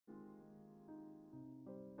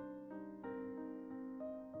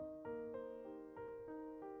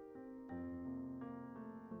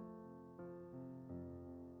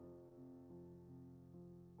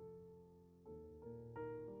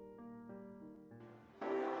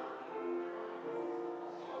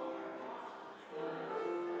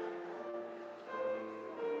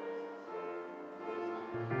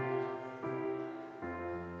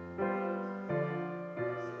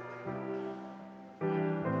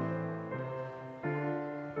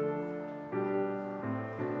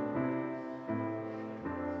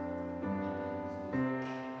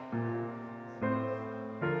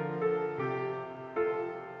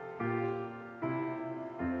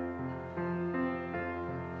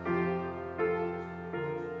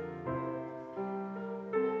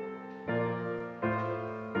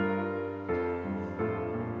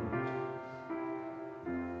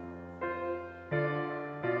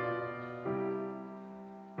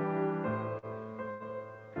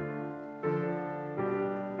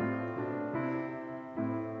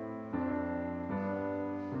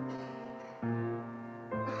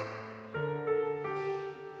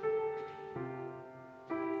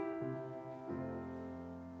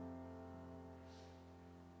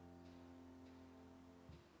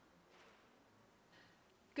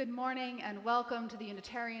Good morning and welcome to the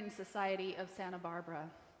Unitarian Society of Santa Barbara.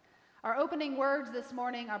 Our opening words this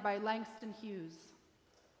morning are by Langston Hughes.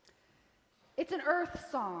 It's an earth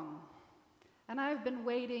song, and I've been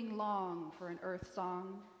waiting long for an earth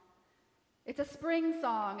song. It's a spring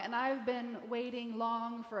song, and I've been waiting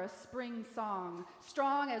long for a spring song,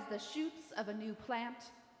 strong as the shoots of a new plant,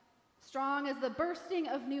 strong as the bursting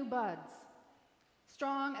of new buds,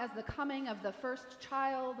 strong as the coming of the first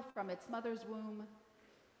child from its mother's womb.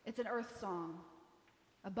 It's an earth song,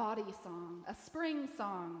 a body song, a spring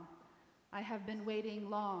song. I have been waiting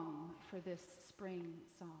long for this spring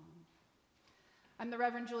song. I'm the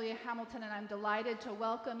Reverend Julia Hamilton, and I'm delighted to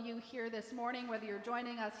welcome you here this morning, whether you're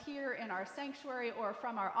joining us here in our sanctuary or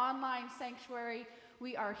from our online sanctuary.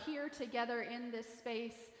 We are here together in this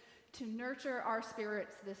space to nurture our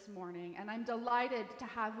spirits this morning, and I'm delighted to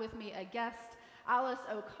have with me a guest. Alice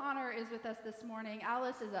O'Connor is with us this morning.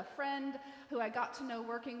 Alice is a friend who I got to know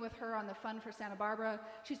working with her on the Fund for Santa Barbara.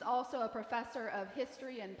 She's also a professor of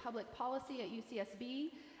history and public policy at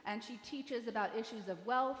UCSB, and she teaches about issues of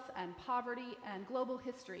wealth and poverty and global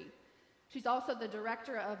history. She's also the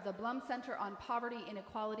director of the Blum Center on Poverty,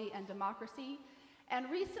 Inequality, and Democracy. And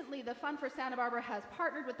recently, the Fund for Santa Barbara has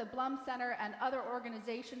partnered with the Blum Center and other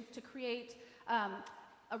organizations to create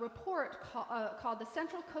a report called the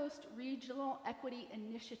Central Coast Regional Equity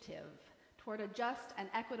Initiative toward a just and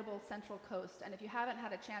equitable Central Coast. And if you haven't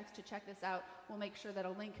had a chance to check this out, we'll make sure that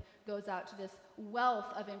a link goes out to this wealth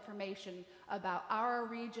of information about our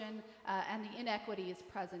region and the inequities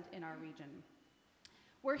present in our region.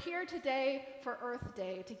 We're here today for Earth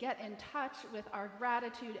Day to get in touch with our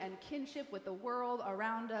gratitude and kinship with the world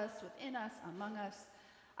around us, within us, among us.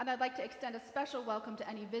 And I'd like to extend a special welcome to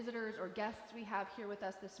any visitors or guests we have here with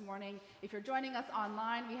us this morning. If you're joining us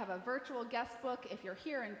online, we have a virtual guest book. If you're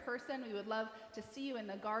here in person, we would love to see you in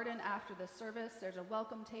the garden after the service. There's a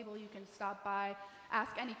welcome table you can stop by.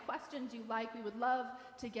 Ask any questions you like. We would love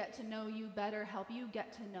to get to know you better, help you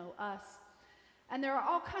get to know us. And there are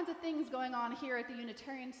all kinds of things going on here at the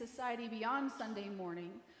Unitarian Society beyond Sunday morning.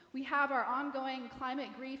 We have our ongoing Climate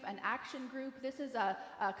Grief and Action Group. This is a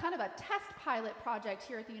kind of a test pilot project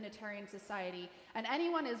here at the Unitarian Society. And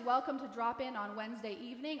anyone is welcome to drop in on Wednesday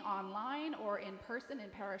evening online or in person in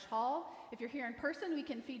Parish Hall. If you're here in person, we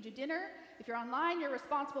can feed you dinner. If you're online, you're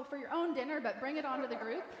responsible for your own dinner, but bring it onto the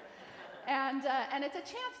group. And it's a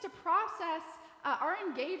chance to process our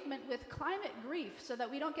engagement with climate grief so that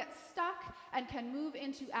we don't get stuck and can move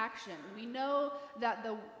into action. We know that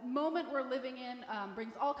the moment we're living in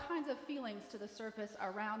brings all kinds of feelings to the surface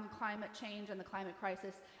around climate change and the climate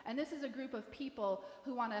crisis. And this is a group of people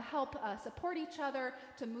who want to help support each other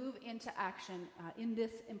to move into action in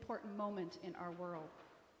this important moment in our world.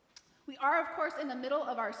 We are, of course, in the middle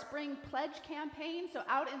of our spring pledge campaign, so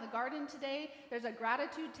out in the garden today, there's a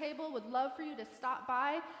gratitude table. Would love for you to stop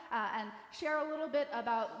by and share a little bit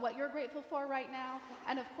about what you're grateful for right now.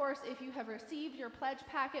 And of course, if you have received your pledge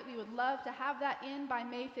packet, we would love to have that in by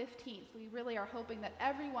May 15th. We really are hoping that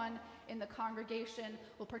everyone in the congregation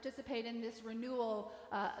will participate in this renewal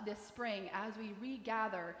this spring as we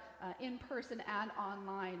regather in person and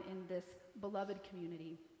online in this beloved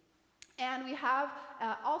community. And we have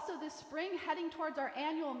also this spring heading towards our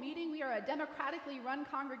annual meeting. We are a democratically run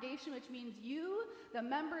congregation, which means you, the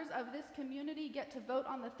members of this community, get to vote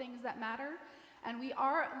on the things that matter. And we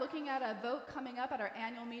are looking at a vote coming up at our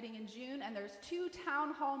annual meeting in June, and there's 2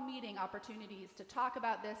 town hall meeting opportunities to talk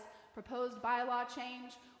about this proposed bylaw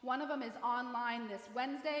change. One of them is online this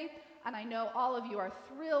Wednesday, and I know all of you are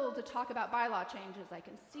thrilled to talk about bylaw changes. I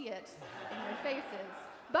can see it in your faces.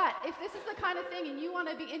 But if this is the kind of thing and you want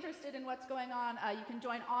to be interested in what's going on, you can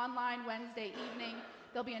join online Wednesday evening.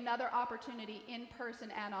 There'll be another opportunity in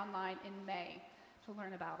person and online in May to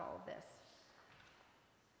learn about all of this.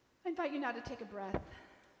 I invite you now to take a breath.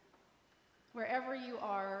 Wherever you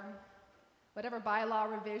are, whatever bylaw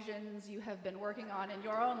revisions you have been working on in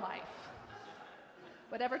your own life,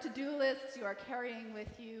 whatever to-do lists you are carrying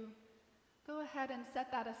with you, go ahead and set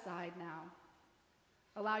that aside now.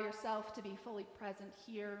 Allow yourself to be fully present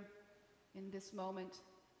here in this moment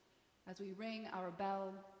as we ring our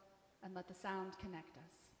bell and let the sound connect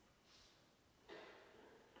us.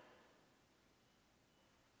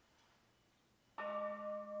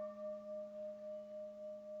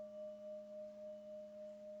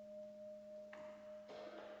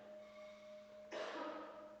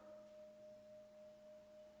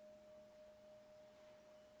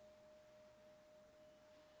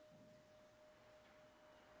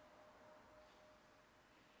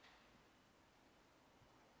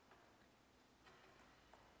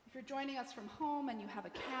 If you're joining us from home and you have a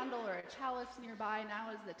candle or a chalice nearby,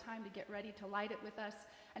 now is the time to get ready to light it with us.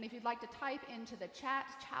 And if you'd like to type into the chat,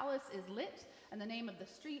 chalice is lit, and the name of the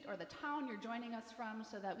street or the town you're joining us from,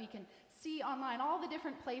 so that we can see online all the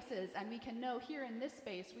different places and we can know here in this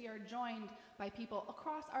space we are joined by people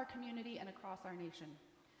across our community and across our nation.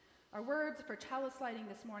 Our words for chalice lighting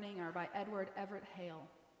this morning are by Edward Everett Hale.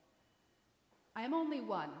 I am only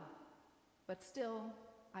one, but still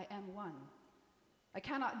I am one. I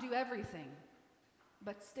cannot do everything,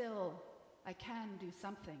 but still I can do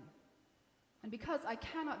something. And because I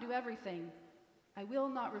cannot do everything, I will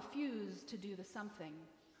not refuse to do the something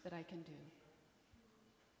that I can do.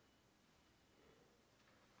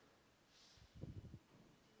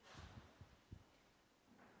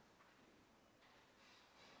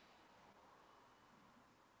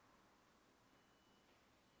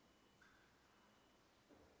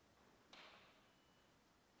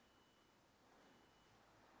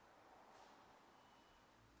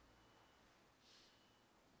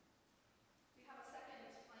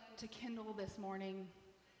 To kindle this morning,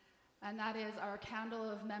 and that is our candle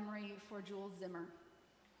of memory for Jules Zimmer.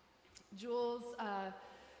 Jules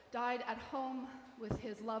died at home with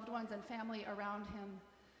his loved ones and family around him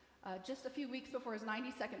just a few weeks before his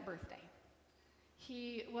 92nd birthday.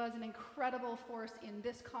 He was an incredible force in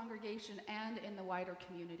this congregation and in the wider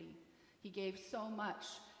community. He gave so much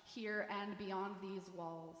here and beyond these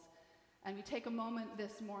walls. And we take a moment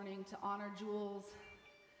this morning to honor Jules,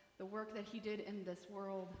 the work that he did in this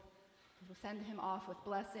world. We'll send him off with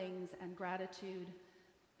blessings and gratitude,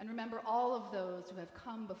 and remember all of those who have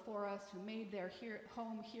come before us, who made their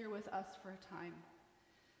home here with us for a time.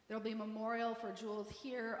 There will be a memorial for Jules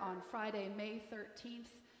here on Friday, May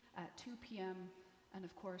 13th at 2 p.m., and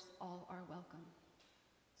of course, all are welcome.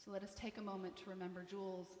 So let us take a moment to remember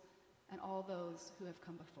Jules and all those who have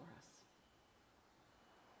come before us.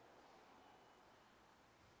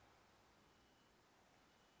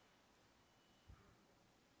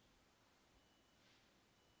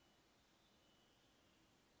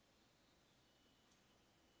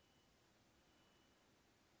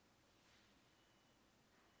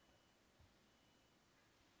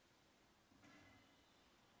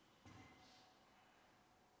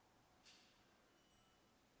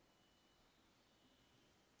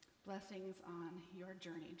 Blessings on your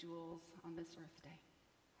journey, Jules, on this Earth Day.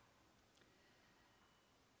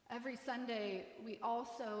 Every Sunday, we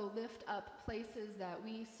also lift up places that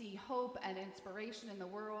we see hope and inspiration in the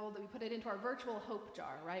world. We put it into our virtual hope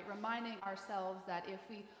jar, right? Reminding ourselves that if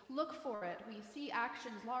we look for it, we see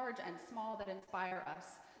actions large and small that inspire us,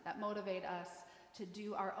 that motivate us to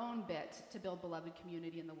do our own bit to build beloved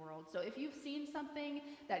community in the world. So if you've seen something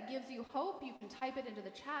that gives you hope, you can type it into the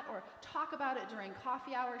chat or talk about it during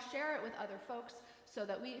coffee hour, share it with other folks so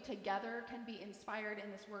that we together can be inspired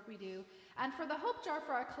in this work we do. And for the Hope Jar,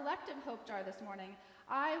 for our collective Hope Jar this morning,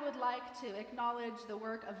 I would like to acknowledge the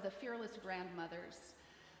work of the Fearless Grandmothers.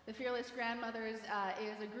 The Fearless Grandmothers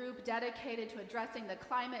is a group dedicated to addressing the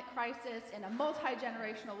climate crisis in a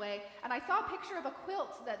multi-generational way. And I saw a picture of a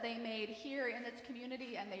quilt that they made here in this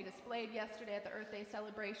community and they displayed yesterday at the Earth Day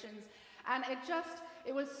celebrations. And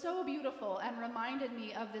it was so beautiful and reminded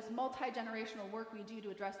me of this multi-generational work we do to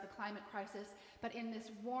address the climate crisis, but in this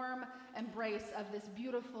warm embrace of this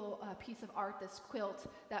beautiful piece of art, this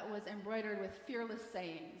quilt that was embroidered with fearless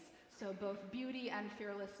sayings. So both beauty and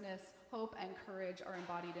fearlessness, hope and courage are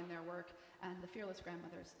embodied in their work, and the Fearless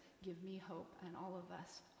Grandmothers give me hope and all of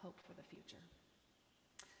us hope for the future.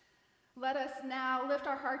 Let us now lift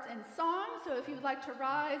our hearts in song. So if you would like to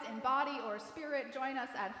rise in body or spirit, join us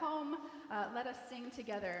at home. Let us sing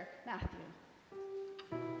together, Matthew.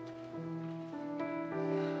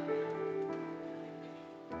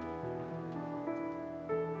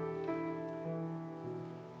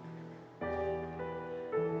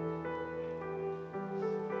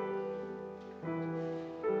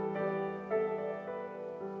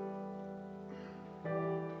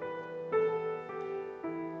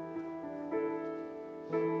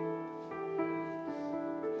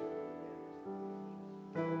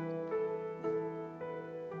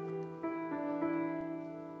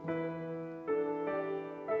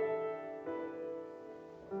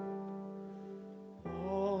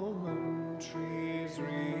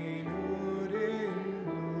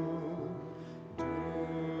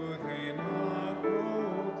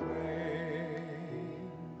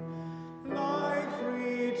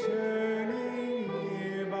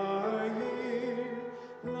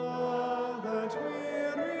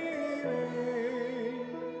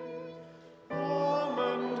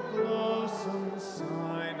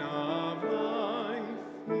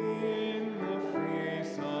 In the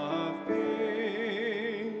face of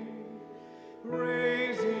pain,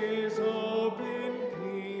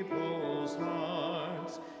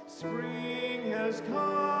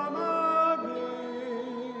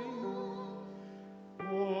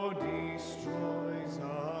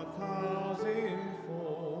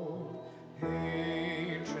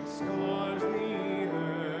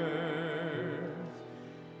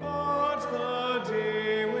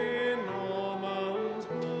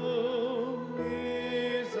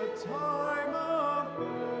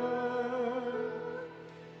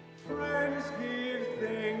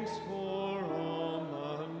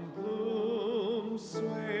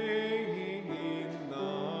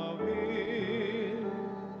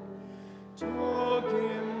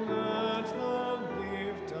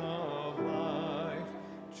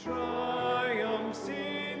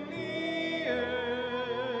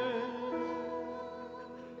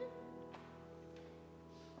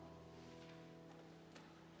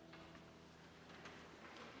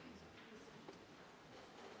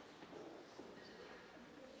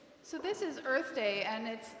 So this is Earth Day, and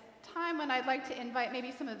it's time when I'd like to invite maybe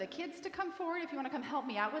some of the kids to come forward. If you want to come help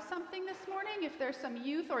me out with something this morning, if there's some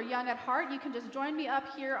youth or young at heart, you can just join me up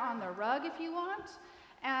here on the rug if you want.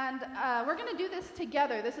 And we're going to do this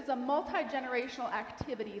together. This is a multi-generational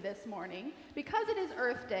activity this morning because it is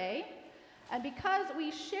Earth Day, and because we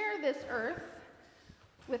share this earth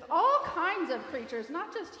with all kinds of creatures,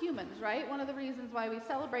 not just humans, right? One of the reasons why we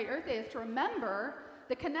celebrate Earth Day is to remember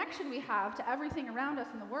the connection we have to everything around us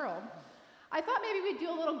in the world. I thought maybe we'd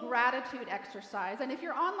do a little gratitude exercise, and if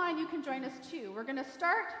you're online, you can join us too. We're going to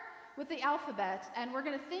start with the alphabet, and we're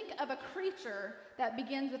going to think of a creature that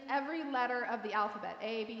begins with every letter of the alphabet,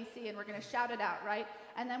 A, B, C, and we're going to shout it out, right?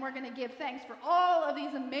 And then we're going to give thanks for all of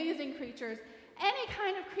these amazing creatures, any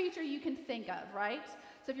kind of creature you can think of, right?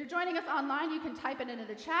 So if you're joining us online, you can type it into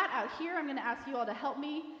the chat. Out here, I'm going to ask you all to help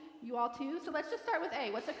me, you all too. So let's just start with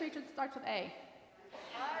A. What's a creature that starts with A?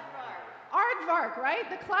 Aardvark. Aardvark, right?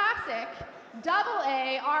 The classic double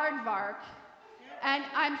A, aardvark. And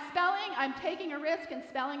I'm taking a risk and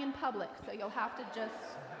spelling in public, so you'll have to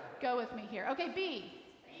just go with me here. Okay, B.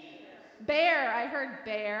 Bear. I heard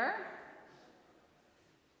bear.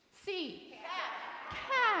 C.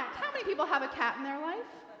 Cat. How many people have a cat in their life?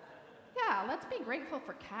 Yeah, let's be grateful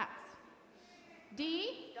for cats.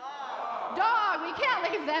 D. Dog. We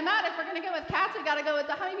can't leave them out. If we're going to go with cats, we've got to go with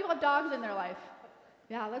how many people have dogs in their life?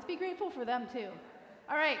 Yeah, let's be grateful for them too.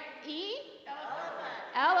 All right, E.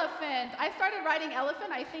 Elephant. I started writing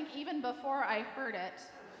elephant, I think, even before I heard it.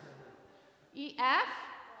 E. F.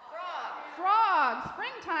 Frogs.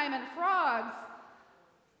 Springtime and frogs.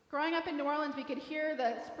 Growing up in New Orleans, we could hear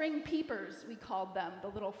the spring peepers, we called them, the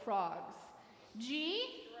little frogs. G.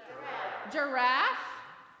 Giraffe.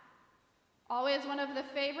 Always one of the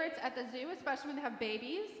favorites at the zoo, especially when they have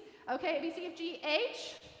babies. Okay, A, B, C, F, G,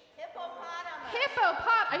 H.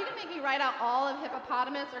 Are you going to make me write out all of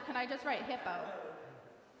hippopotamus, or can I just write hippo?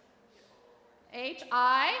 H,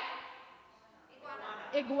 I.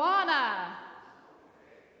 Iguana.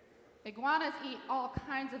 Iguanas eat all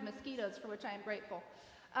kinds of mosquitoes, for which I am grateful.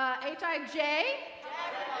 H, I, J.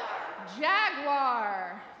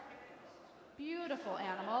 Jaguar. Beautiful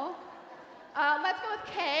animal. Let's go with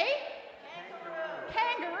K.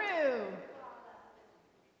 Kangaroo.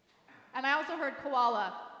 And I also heard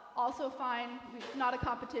koala. Also fine. It's not a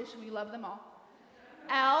competition. We love them all.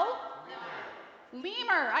 L.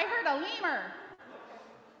 Lemur. I heard a lemur.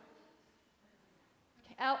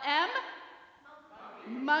 Okay. L. M.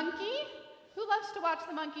 Monkey. Who loves to watch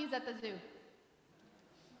the monkeys at the zoo?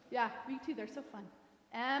 Yeah, me too. They're so fun.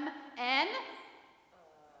 M. N.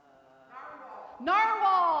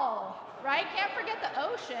 Narwhal. Right? Can't forget the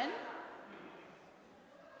ocean.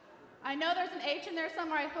 I know there's an H in there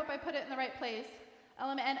somewhere. I hope I put it in the right place.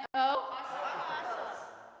 L-M-N-O.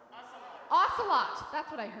 Ocelot. That's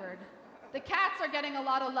what I heard. The cats are getting a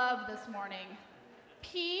lot of love this morning.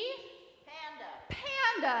 P.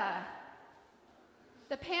 Panda.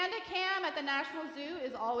 The panda cam at the National Zoo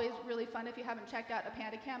is always really fun. If you haven't checked out a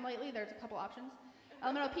panda cam lately, there's a couple options.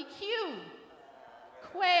 L-M-N-O-P-Q.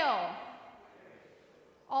 Quail.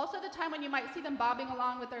 Also the time when you might see them bobbing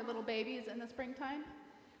along with their little babies in the springtime.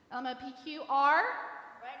 L-M-O-P-Q-R.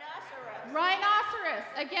 Rhinoceros.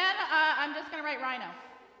 Again, I'm just going to write rhino.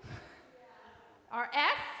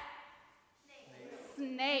 R-S.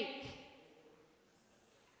 Snake.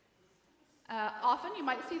 Often you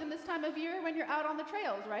might see them this time of year when you're out on the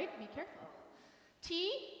trails, right? Be careful.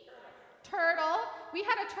 T. Turtle. We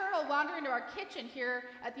had a turtle wander into our kitchen here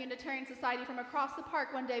at the Unitarian Society from across the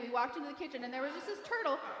park one day. We walked into the kitchen and there was just this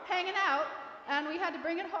turtle hanging out, and we had to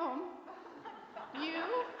bring it home. You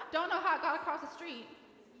don't know how it got across the street.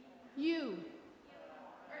 You.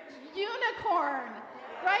 Unicorn.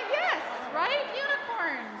 Right? Yes, right?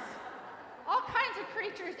 Unicorns. All kinds of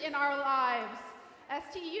creatures in our lives.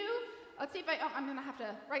 S-T-U. Let's see if I'm going to have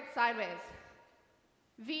to write sideways.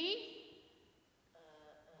 V.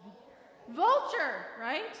 Vulture,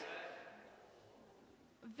 right?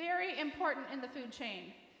 Very important in the food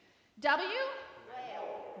chain. W.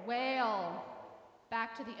 Whale.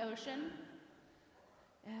 Back to the ocean.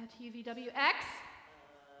 T-U-V-W-X.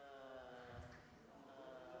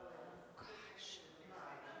 Gosh.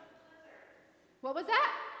 What was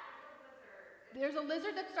that? There's a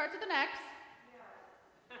lizard that starts with an X.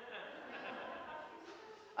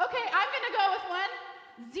 Okay, I'm going to go with one.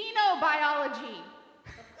 Xenobiology.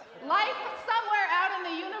 Life somewhere out in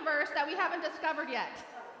the universe that we haven't discovered yet.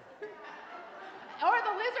 Or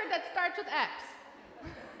the lizard that starts with X.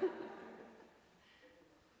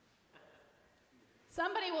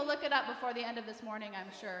 Somebody will look it up before the end of this morning, I'm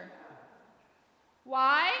sure.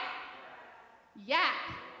 Y.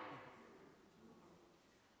 Yak.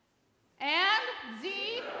 And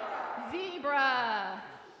zebra.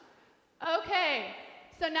 Okay,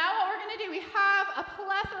 so now what we're going to do, we have a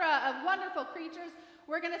plethora of wonderful creatures.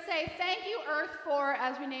 We're going to say thank you, Earth, for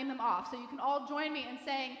as we name them off. So you can all join me in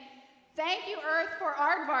saying, thank you, Earth, for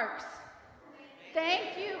aardvarks.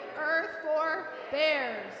 Thank you, Earth, for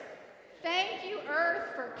bears. Thank you,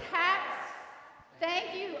 Earth, for cats.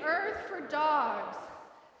 Thank you, Earth, for dogs.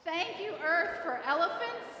 Thank you, Earth, for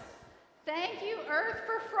elephants. Thank you, Earth,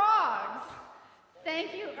 for frogs.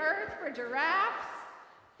 Thank you, Earth, for giraffes.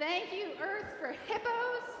 Thank you, Earth, for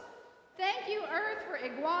hippos. Thank you, Earth, for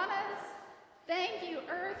iguanas. Thank you,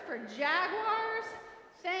 Earth, for jaguars.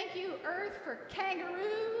 Thank you, Earth, for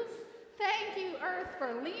kangaroos. Thank you, Earth,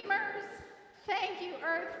 for lemurs. Thank you,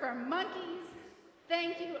 Earth, for monkeys.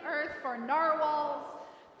 Thank you, Earth, for narwhals.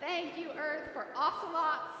 Thank you, Earth, for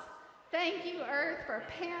ocelots. Thank you, Earth, for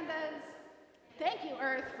pandas. Thank you,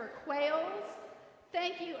 Earth, for quails.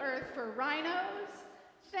 Thank you, Earth, for rhinos.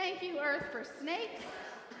 Thank you, Earth, for snakes.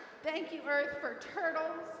 Thank you, Earth, for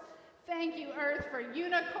turtles. Thank you, Earth, for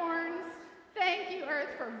unicorns. Thank you, Earth,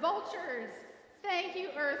 for vultures. Thank you,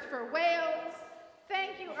 Earth, for whales.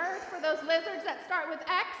 Thank you, Earth, for those lizards that start with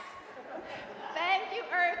X. Thank you,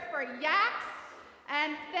 Earth, for yaks.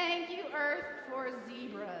 And thank you, Earth, for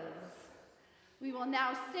zebras. We will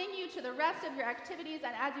now sing you to the rest of your activities,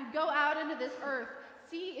 and as you go out into this earth,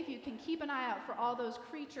 see if you can keep an eye out for all those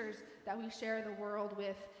creatures that we share the world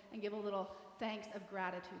with and give a little thanks of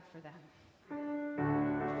gratitude for them.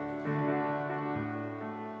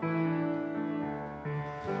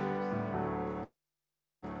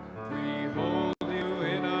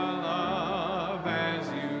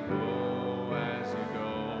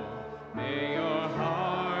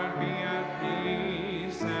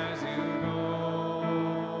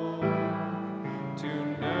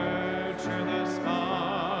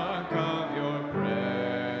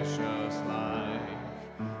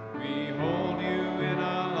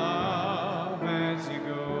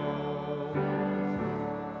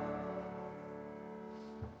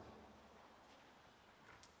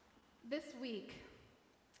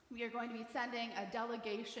 We are going to be sending a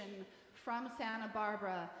delegation from Santa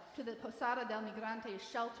Barbara to the Posada del Migrante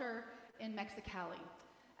shelter in Mexicali.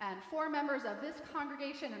 And 4 members of this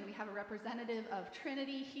congregation, and we have a representative of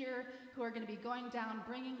Trinity here, who are going to be going down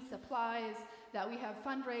bringing supplies that we have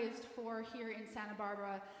fundraised for here in Santa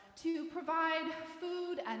Barbara to provide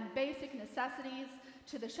food and basic necessities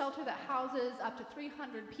to the shelter that houses up to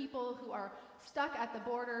 300 people who are stuck at the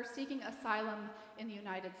border seeking asylum in the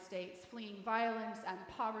United States, fleeing violence and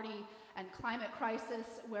poverty and climate crisis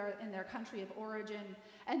in their country of origin.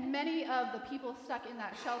 And many of the people stuck in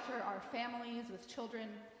that shelter are families with children.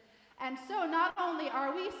 And so not only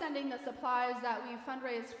are we sending the supplies that we've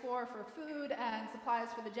fundraised for food and supplies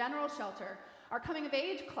for the general shelter, our coming of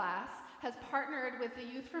age class has partnered with the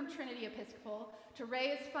youth from Trinity Episcopal to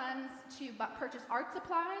raise funds to purchase art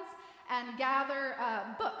supplies and gather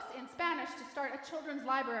books in Spanish to start a children's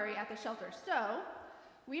library at the shelter. So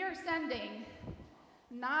we are sending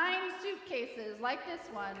 9 suitcases like this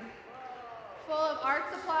one full of art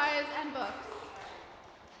supplies and books.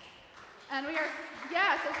 And we are,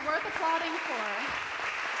 yes, it's worth applauding for.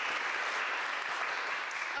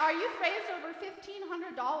 Our youth raised over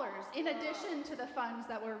 $1,500 in addition to the funds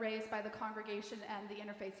that were raised by the congregation and the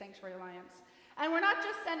Interfaith Sanctuary Alliance. And we're not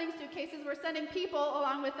just sending suitcases, we're sending people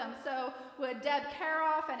along with them. So would Deb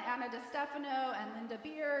Karoff and Anna DeStefano and Linda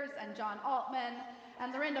Beers and John Altman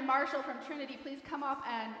and Lorinda Marshall from Trinity please come up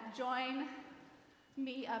and join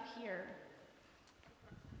me up here.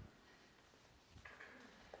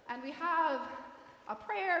 And we have a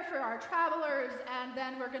prayer for our travelers, and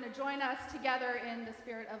then we're going to join us together in the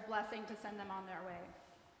spirit of blessing to send them on their way.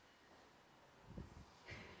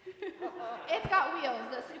 It's got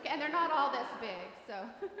wheels, and they're not all this big, so.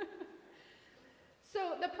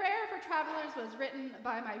 So the prayer for travelers was written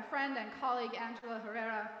by my friend and colleague Angela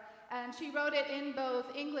Herrera, and she wrote it in both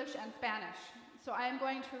English and Spanish. So I am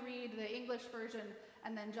going to read the English version,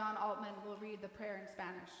 and then John Altman will read the prayer in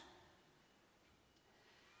Spanish.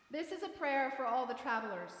 This is a prayer for all the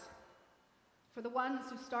travelers, for the ones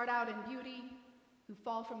who start out in beauty, who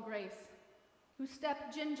fall from grace, who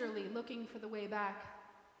step gingerly looking for the way back,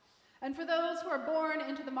 and for those who are born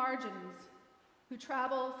into the margins, who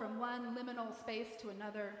travel from one liminal space to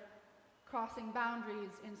another, crossing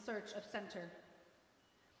boundaries in search of center.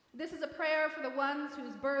 This is a prayer for the ones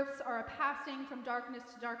whose births are a passing from darkness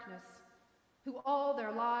to darkness, who all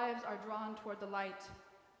their lives are drawn toward the light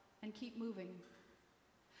and keep moving.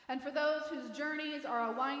 And for those whose journeys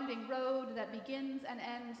are a winding road that begins and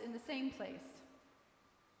ends in the same place,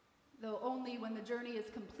 though only when the journey is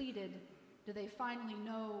completed do they finally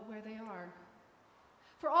know where they are.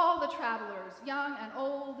 For all the travelers, young and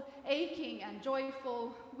old, aching and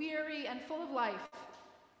joyful, weary and full of life,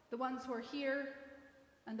 the ones who are here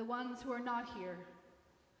and the ones who are not here,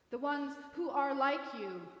 the ones who are like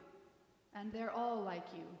you, and they're all like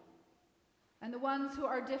you, and the ones who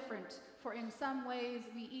are different, for in some ways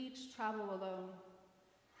we each travel alone.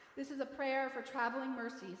 This is a prayer for traveling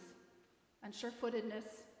mercies and sure-footedness,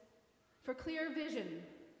 for clear vision,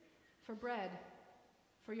 for bread,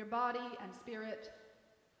 for your body and spirit,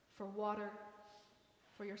 for water,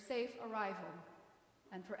 for your safe arrival,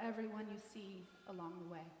 and for everyone you see along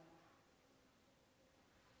the way.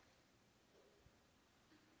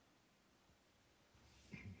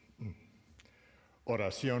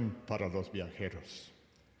 Oración para los viajeros.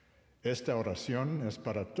 Esta oración es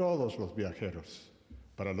para todos los viajeros,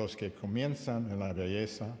 para los que comienzan en la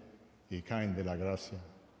belleza y caen de la gracia,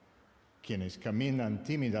 quienes caminan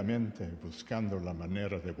tímidamente buscando la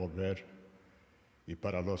manera de volver, y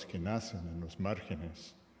para los que nacen en los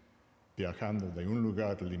márgenes, viajando de un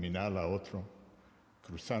lugar liminal a otro,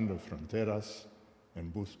 cruzando fronteras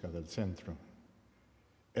en busca del centro.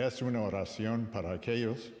 Es una oración para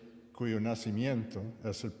aquellos cuyo nacimiento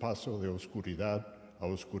es el paso de oscuridad a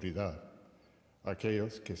oscuridad,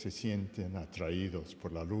 aquellos que se sienten atraídos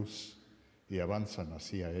por la luz y avanzan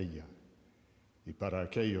hacia ella, y para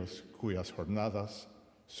aquellos cuyas jornadas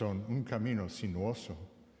son un camino sinuoso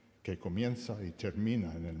que comienza y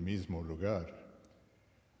termina en el mismo lugar,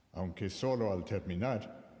 aunque solo al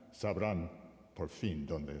terminar sabrán por fin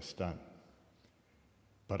dónde están.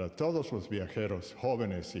 Para todos los viajeros,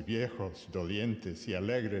 jóvenes y viejos, dolientes y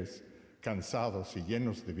alegres, cansados y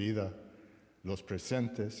llenos de vida, los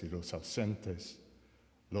presentes y los ausentes,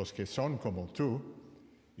 los que son como tú,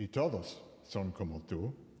 y todos son como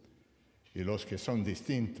tú, y los que son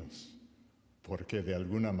distintos, porque de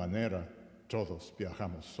alguna manera todos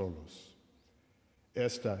viajamos solos.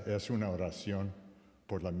 Esta es una oración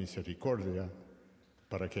por la misericordia,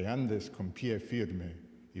 para que andes con pie firme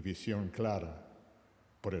y visión clara,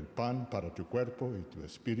 por el pan para tu cuerpo y tu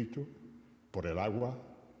espíritu, por el agua,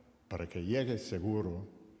 para que llegues seguro,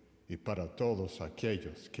 y para todos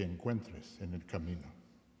aquellos que encuentres en el camino.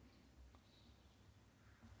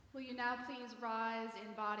 Will you now please rise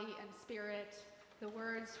in body and spirit? The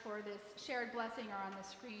words for this shared blessing are on the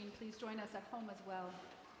screen. Please join us at home as well.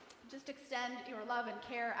 Just extend your love and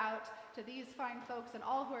care out to these fine folks and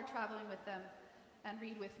all who are traveling with them, and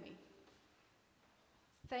read with me.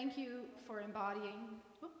 Thank you for embodying.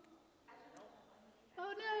 Whoop.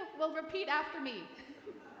 Oh no, well, repeat after me.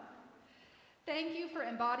 Thank you for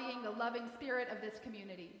embodying the loving spirit of this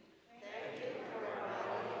community. Thank you for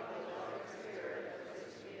embodying the loving spirit of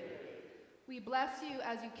this community. We bless you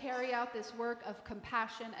as you carry out this work of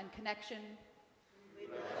compassion and connection. We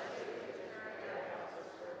bless you as you carry out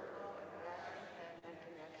this work of compassion and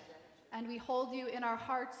connection. And we hold you in our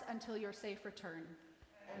hearts until your safe return.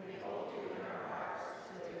 And we hold you in our hearts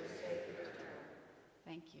until your safe return.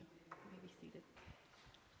 Thank you. You may be seated.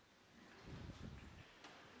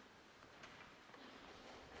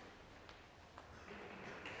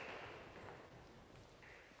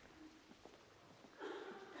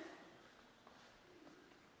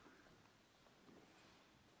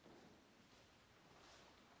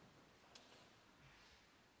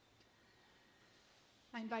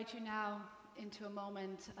 I invite you now into a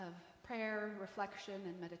moment of prayer, reflection,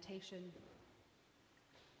 and meditation.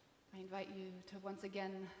 I invite you to once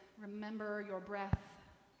again remember your breath,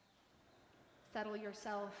 settle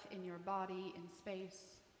yourself in your body in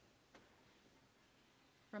space.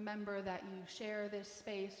 Remember that you share this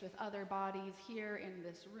space with other bodies here in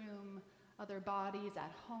this room, other bodies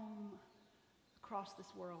at home, across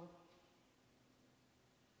this world.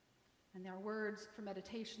 And our words for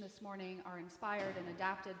meditation this morning are inspired and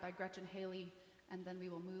adapted by Gretchen Haley, and then we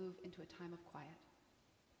will move into a time of quiet.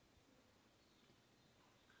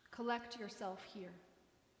 Collect yourself here,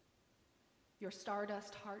 your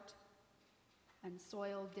stardust heart and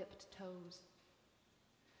soil-dipped toes.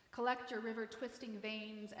 Collect your river-twisting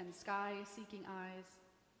veins and sky-seeking eyes.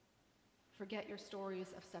 Forget your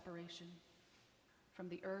stories of separation from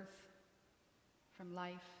the earth, from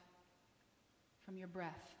life, from your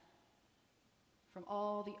breath, from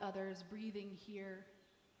all the others breathing here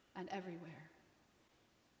and everywhere.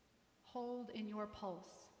 Hold in your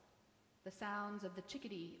pulse the sounds of the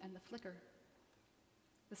chickadee and the flicker,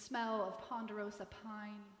 the smell of ponderosa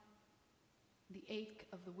pine, the ache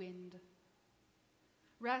of the wind.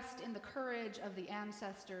 Rest in the courage of the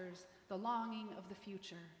ancestors, the longing of the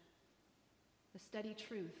future, the steady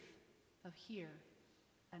truth of here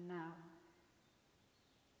and now,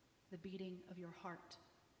 the beating of your heart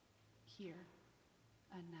here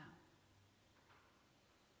and now.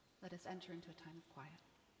 Let us enter into a time of quiet.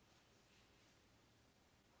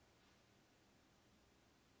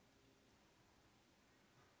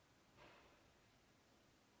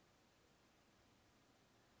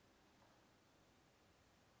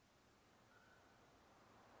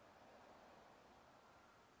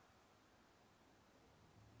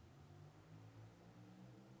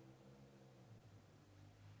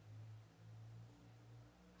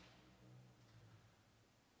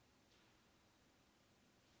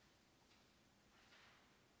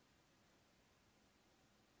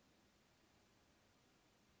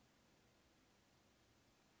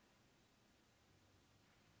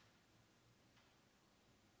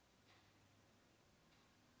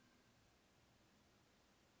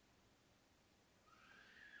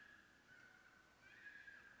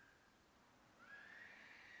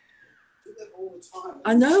 All the time.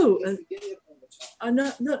 I know. You forget it all the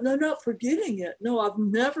time. I'm not forgetting it. No, I've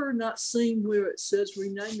never not seen where it says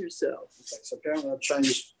rename yourself. Okay, so apparently I've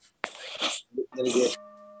changed. Then again. You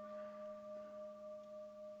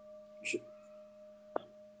should.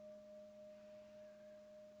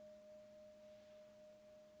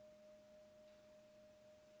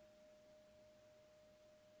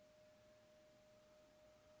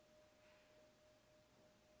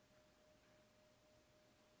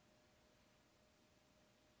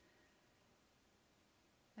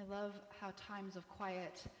 I love how times of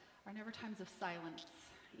quiet are never times of silence.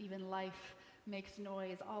 Even life makes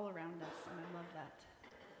noise all around us, and I love that.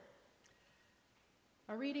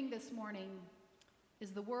 Our reading this morning is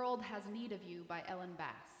The World Has Need of You by Ellen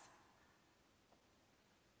Bass.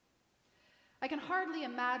 I can hardly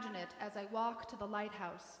imagine it as I walk to the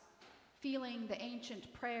lighthouse, feeling the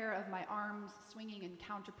ancient prayer of my arms swinging in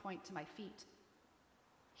counterpoint to my feet.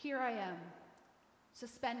 Here I am,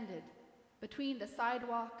 suspended between the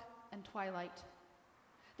sidewalk and twilight.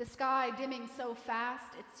 The sky dimming so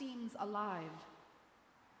fast it seems alive.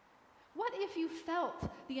 What if you felt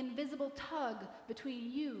the invisible tug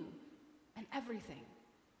between you and everything?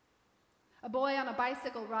 A boy on a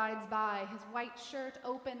bicycle rides by, his white shirt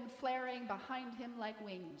open, flaring behind him like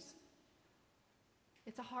wings.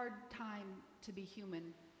 It's a hard time to be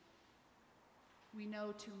human. We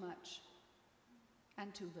know too much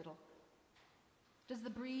and too little. Does the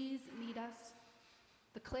breeze need us?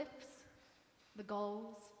 The cliffs? The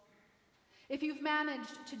gulls? If you've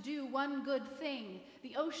managed to do one good thing,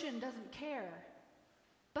 the ocean doesn't care.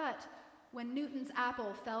 But when Newton's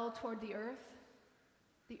apple fell toward the earth,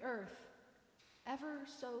 ever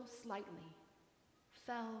so slightly,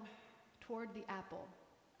 fell toward the apple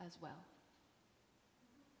as well.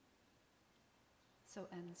 So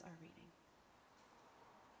ends our reading.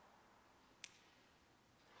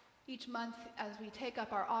 Each month, as we take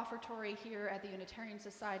up our offertory here at the Unitarian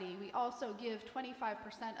Society, we also give 25%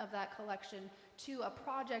 of that collection to a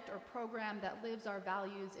project or program that lives our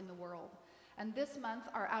values in the world. And this month,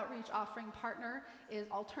 our outreach offering partner is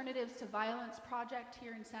Alternatives to Violence Project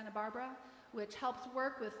here in Santa Barbara, which helps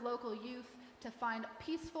work with local youth to find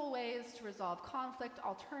peaceful ways to resolve conflict,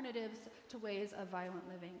 alternatives to ways of violent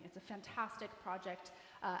living. It's a fantastic project,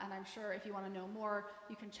 and I'm sure if you want to know more,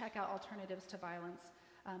 you can check out Alternatives to Violence.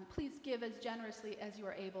 Please give as generously as you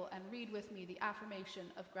are able and read with me the affirmation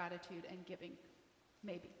of gratitude and giving.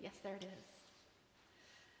 Maybe. Yes, there it is.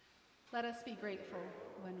 Let us be grateful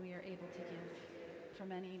when we are able to give, for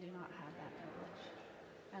many do not have that privilege.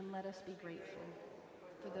 And let us be grateful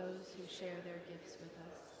for those who share their gifts with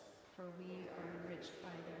us, for we are enriched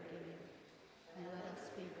by their giving. And let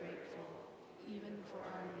us be grateful even for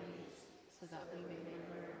our needs, so that we may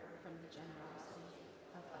learn from the generosity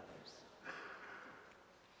of others.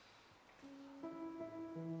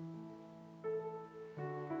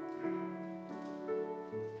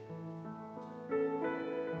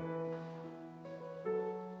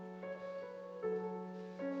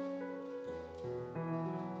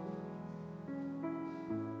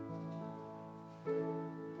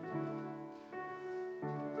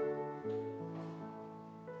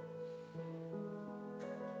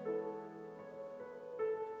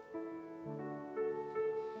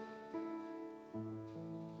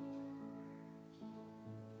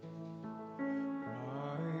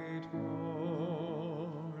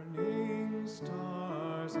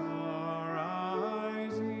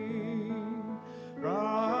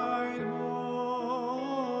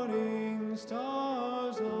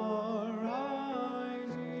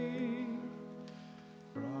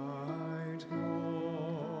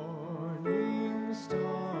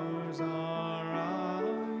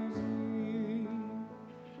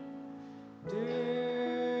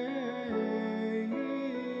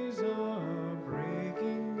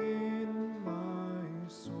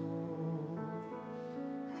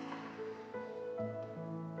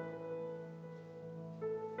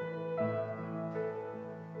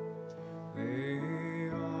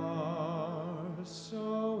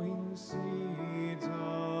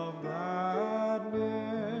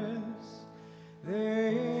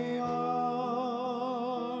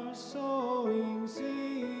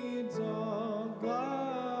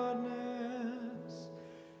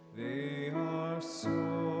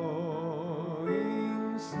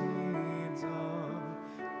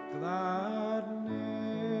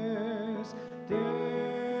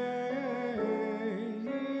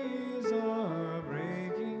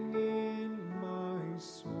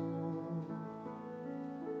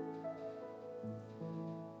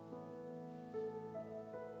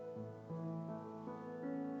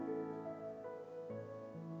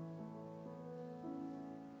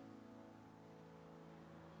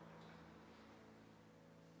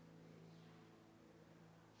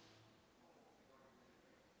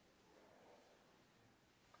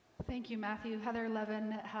 Thank you, Matthew. Heather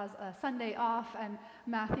Levin has a Sunday off, and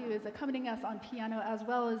Matthew is accompanying us on piano as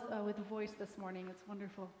well as with voice this morning. It's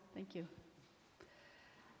wonderful. Thank you.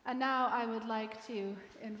 And now I would like to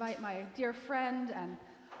invite my dear friend and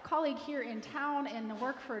colleague here in town in the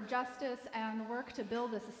work for justice and work to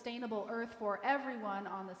build a sustainable earth for everyone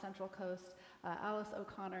on the Central Coast, Alice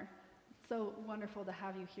O'Connor. It's so wonderful to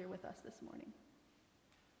have you here with us this morning.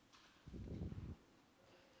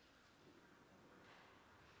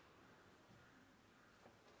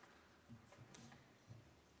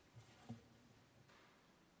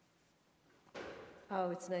 Oh,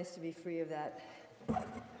 it's nice to be free of that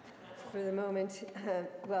for the moment.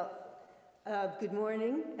 Good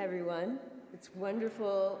morning, everyone. It's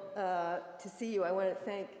wonderful to see you. I want to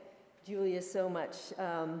thank Julia so much,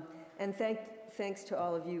 and thanks to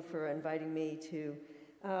all of you for inviting me to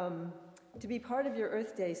be part of your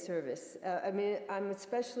Earth Day service. I'm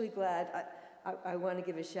especially glad. I want to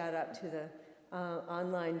give a shout out to the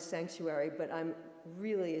online sanctuary, but I'm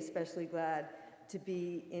really especially glad to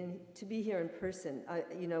be here in person.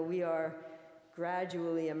 We are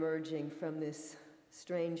gradually emerging from this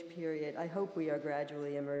strange period. I hope we are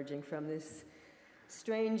gradually emerging from this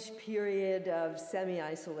strange period of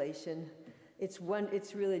semi-isolation. It's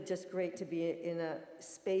really just great to be in a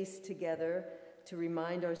space together to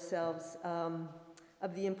remind ourselves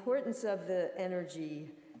of the importance of the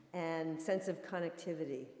energy and sense of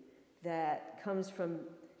connectivity that comes from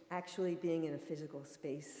actually being in a physical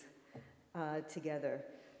space together.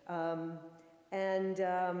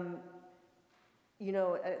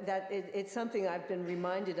 It's something I've been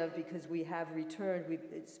reminded of because we have returned.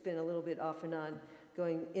 It's been a little bit off and on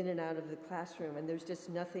going in and out of the classroom, and there's just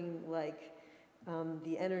nothing like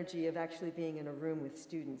the energy of actually being in a room with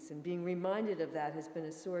students. And being reminded of that has been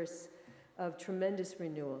a source of tremendous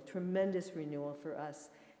renewal for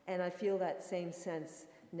us. And I feel that same sense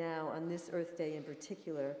now on this Earth Day in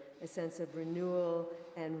particular, a sense of renewal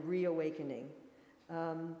and reawakening.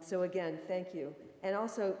 So again, thank you. And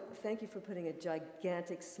also, thank you for putting a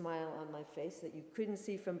gigantic smile on my face that you couldn't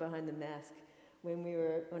see from behind the mask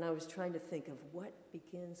when I was trying to think of what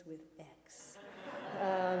begins with X.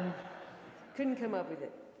 Couldn't come up with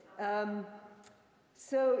it.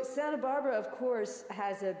 So Santa Barbara, of course,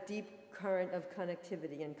 has a deep current of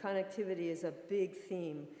connectivity, and connectivity is a big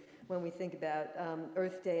theme when we think about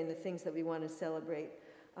Earth Day and the things that we want to celebrate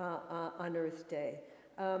on Earth Day.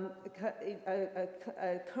 A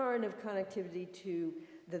current of connectivity to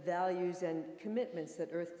the values and commitments that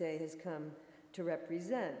Earth Day has come to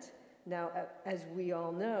represent. Now, as we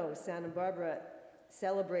all know, Santa Barbara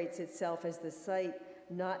celebrates itself as the site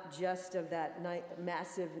not just of that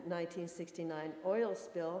massive 1969 oil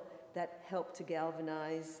spill that helped to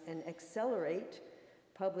galvanize and accelerate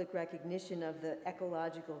public recognition of the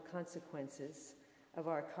ecological consequences of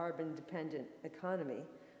our carbon-dependent economy.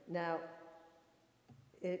 Now,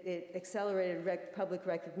 it accelerated public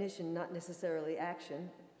recognition, not necessarily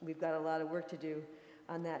action. We've got a lot of work to do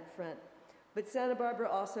on that front. But Santa Barbara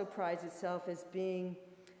also prides itself as being,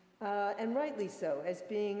 and rightly so, as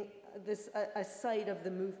being a site of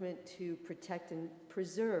the movement to protect and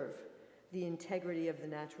preserve the integrity of the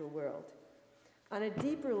natural world. On a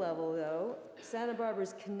deeper level, though, Santa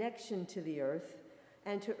Barbara's connection to the Earth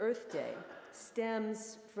and to Earth Day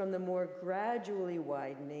stems from the more gradually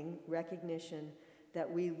widening recognition that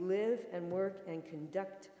we live and work and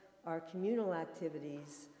conduct our communal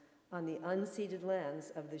activities on the unceded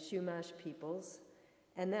lands of the Chumash peoples,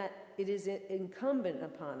 and that it is incumbent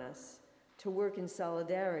upon us to work in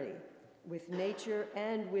solidarity with nature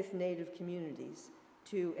and with Native communities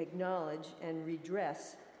to acknowledge and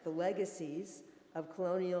redress the legacies of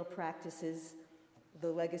colonial practices,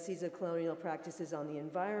 on the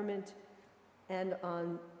environment and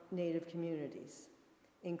on Native communities,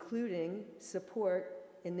 including support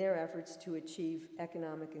in their efforts to achieve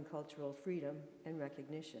economic and cultural freedom and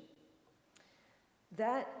recognition.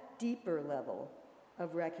 That deeper level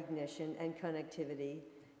of recognition and connectivity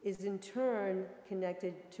is in turn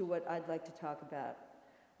connected to what I'd like to talk about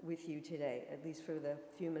with you today, at least for the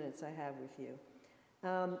few minutes I have with you.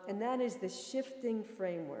 And that is the shifting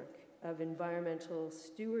framework of environmental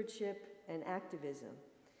stewardship and activism.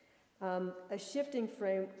 A shifting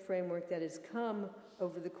framework that has come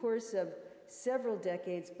over the course of several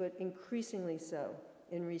decades, but increasingly so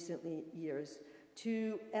in recent years,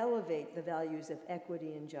 to elevate the values of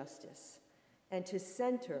equity and justice, and to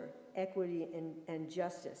center equity and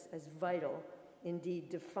justice as vital, indeed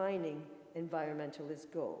defining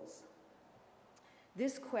environmentalist goals.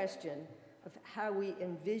 This question of how we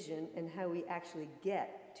envision and how we actually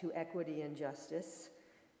get to equity and justice,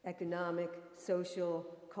 economic, social,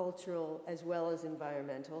 cultural, as well as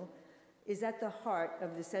environmental, is at the heart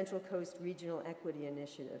of the Central Coast Regional Equity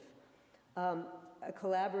Initiative, a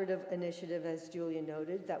collaborative initiative, as Julia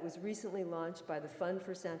noted, that was recently launched by the Fund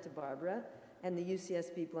for Santa Barbara and the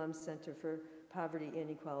UCSB Blum Center for Poverty,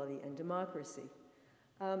 Inequality, and Democracy.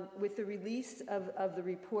 With the release of the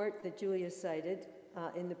report that Julia cited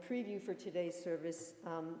in the preview for today's service,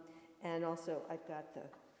 and also I've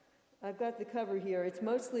got the cover here. It's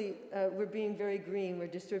mostly, we're being very green, we're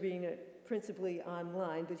distributing it principally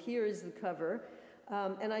online, but here is the cover.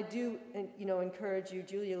 And I do, encourage you,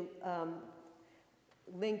 Julia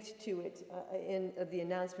linked to it in the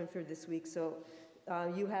announcement for this week, so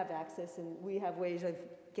you have access, and we have ways of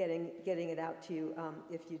getting it out to you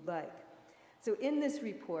if you'd like. So in this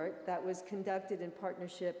report that was conducted in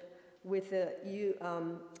partnership with the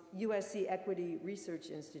USC Equity Research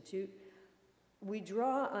Institute, we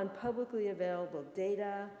draw on publicly available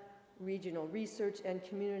data, regional research, and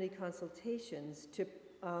community consultations to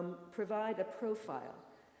provide a profile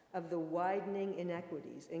of the widening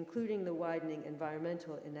inequities, including the widening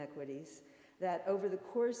environmental inequities, that over the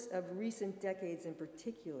course of recent decades in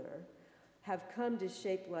particular have come to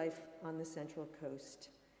shape life on the Central Coast.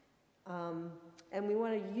 And we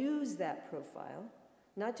want to use that profile,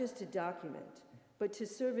 not just to document, but to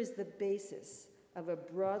serve as the basis of a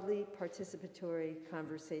broadly participatory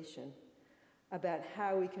conversation about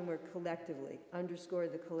how we can work collectively, underscore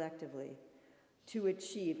the collectively, to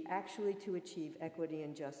achieve equity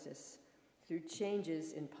and justice through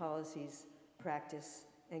changes in policies, practice,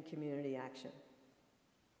 and community action.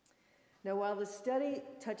 Now, while the study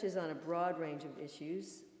touches on a broad range of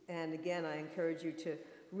issues, and again, I encourage you to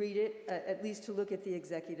read it, at least to look at the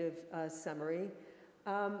executive summary,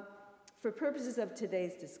 for purposes of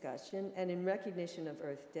today's discussion and in recognition of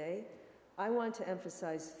Earth Day, I want to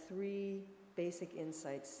emphasize three basic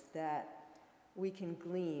insights that we can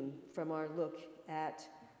glean from our look at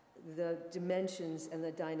the dimensions and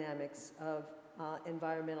the dynamics of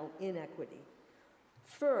environmental inequity.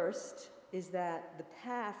 First is that the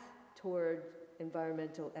path toward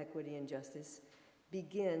environmental equity and justice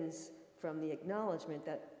begins from the acknowledgement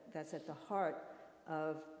that's at the heart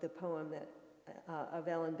of the poem that, of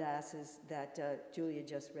Ellen Bass's that Julia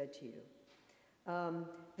just read to you.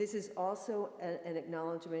 This is also an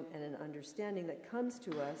acknowledgement and an understanding that comes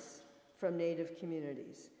to us from Native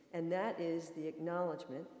communities, and that is the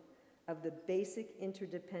acknowledgement of the basic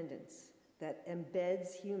interdependence that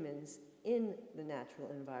embeds humans in the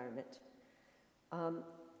natural environment.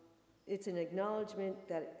 It's an acknowledgement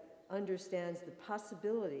that understands the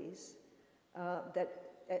possibilities that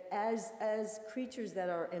as creatures that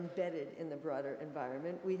are embedded in the broader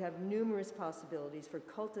environment, we have numerous possibilities for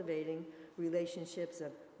cultivating relationships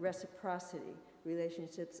of reciprocity,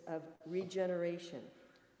 relationships of regeneration,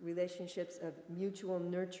 relationships of mutual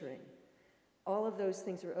nurturing. All of those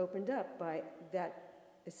things are opened up by that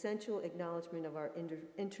essential acknowledgement of our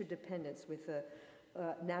interdependence with the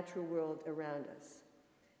natural world around us.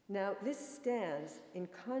 Now, this stands in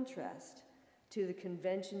contrast to the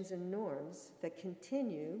conventions and norms that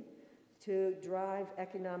continue to drive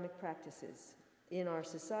economic practices in our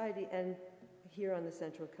society and here on the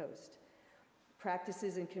Central Coast.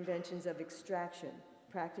 Practices and conventions of extraction,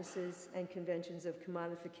 practices and conventions of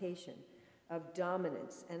commodification, of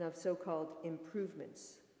dominance, and of so-called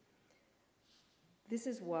improvements. This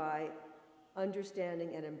is why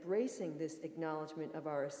understanding and embracing this acknowledgement of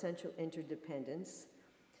our essential interdependence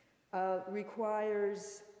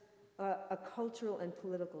requires a cultural and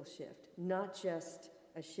political shift, not just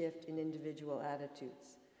a shift in individual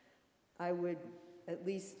attitudes. I would at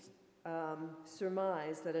least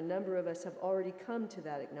surmise that a number of us have already come to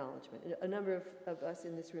that acknowledgement. A number of us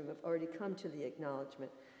in this room have already come to the acknowledgement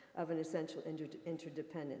of an essential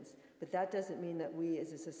interdependence. But that doesn't mean that we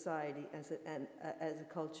as a society, as a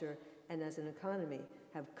culture, and as an economy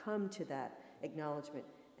have come to that acknowledgement.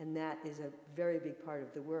 And that is a very big part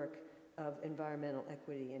of the work of environmental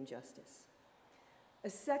equity and justice. A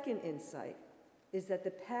second insight is that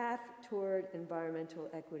the path toward environmental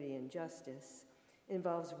equity and justice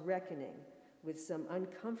involves reckoning with some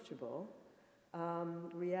uncomfortable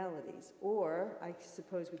realities, or I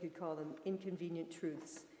suppose we could call them inconvenient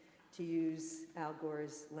truths, to use Al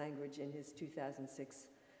Gore's language in his 2006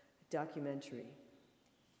 documentary.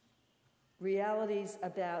 Realities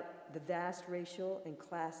about the vast racial and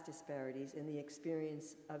class disparities in the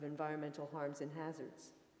experience of environmental harms and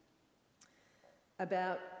hazards,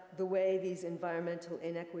 about the way these environmental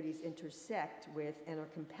inequities intersect with and are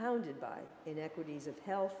compounded by inequities of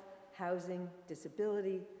health, housing,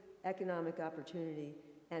 disability, economic opportunity,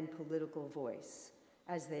 and political voice,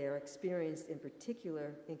 as they are experienced in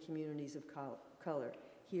particular in communities of color,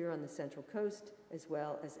 here on the Central Coast, as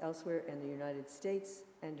well as elsewhere in the United States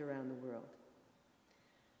and around the world.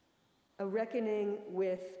 A reckoning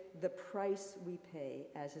with the price we pay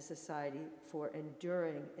as a society for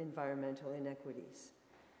enduring environmental inequities.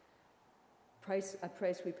 A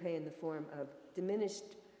price we pay in the form of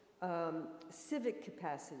diminished civic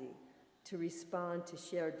capacity to respond to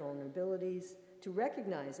shared vulnerabilities, to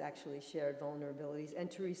recognize actually shared vulnerabilities, and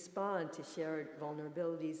to respond to shared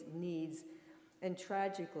vulnerabilities, needs, and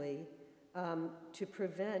tragically, to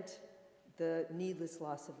prevent the needless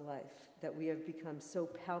loss of life that we have become so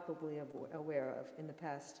palpably aware of in the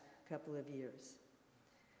past couple of years.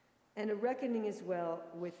 And a reckoning as well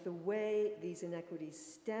with the way these inequities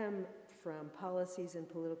stem from policies and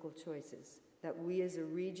political choices that we as a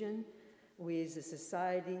region, we as a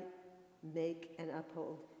society make and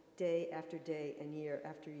uphold day after day and year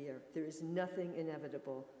after year. There is nothing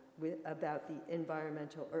inevitable about the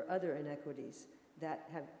environmental or other inequities that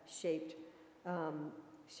have shaped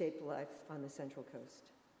life on the Central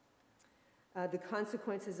Coast. The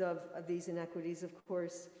consequences of these inequities, of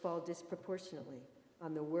course, fall disproportionately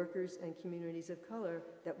on the workers and communities of color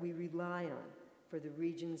that we rely on for the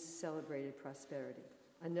region's celebrated prosperity.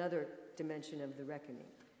 Another dimension of the reckoning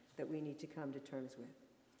that we need to come to terms with.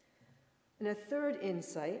 And a third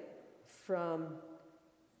insight from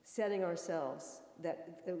setting ourselves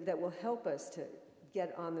that will help us to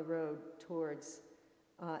get on the road towards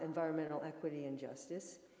environmental equity and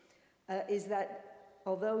justice is that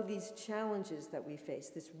although these challenges that we face,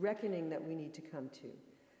 this reckoning that we need to come to,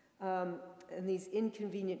 and these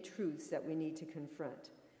inconvenient truths that we need to confront,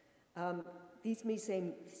 these may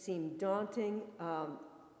seem daunting,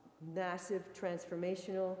 massive,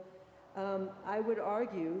 transformational. I would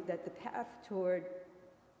argue that the path toward,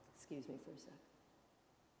 excuse me for a sec,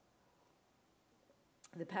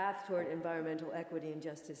 the path toward environmental equity and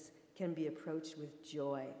justice can be approached with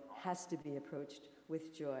joy, has to be approached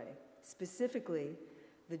with joy. Specifically,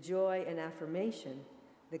 the joy and affirmation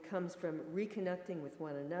that comes from reconnecting with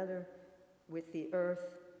one another, with the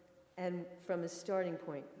earth, and from a starting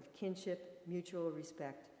point of kinship, mutual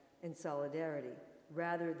respect, and solidarity,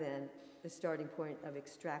 rather than the starting point of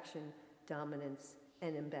extraction, dominance,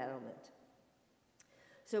 and embattlement.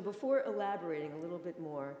 So before elaborating a little bit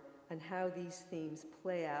more on how these themes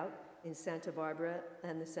play out in Santa Barbara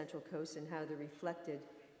and the Central Coast and how they're reflected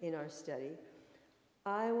in our study,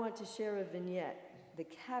 I want to share a vignette that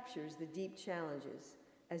captures the deep challenges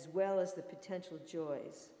as well as the potential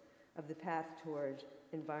joys of the path toward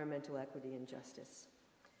environmental equity and justice.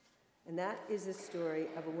 And that is the story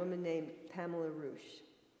of a woman named Pamela Roosh.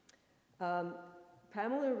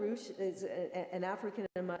 Pamela Roosh is an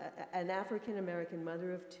African-American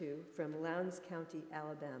mother of two from Lowndes County,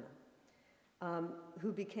 Alabama,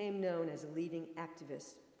 who became known as a leading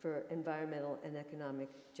activist for environmental and economic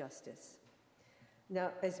justice.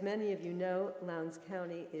 Now, as many of you know, Lowndes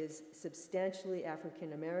County is substantially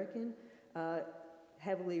African-American,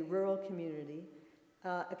 heavily rural community,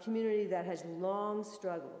 a community that has long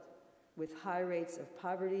struggled with high rates of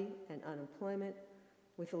poverty and unemployment,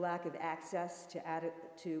 with a lack of access to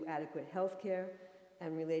adequate health care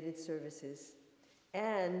and related services.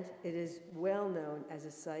 And it is well known as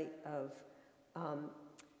a site of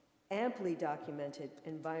amply documented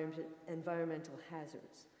environmental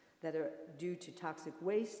hazards that are due to toxic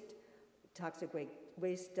waste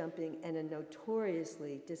dumping, and a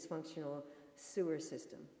notoriously dysfunctional sewer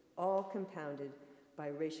system, all compounded by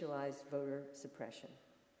racialized voter suppression.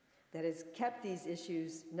 That has kept these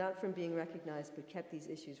issues not from being recognized, but kept these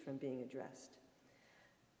issues from being addressed.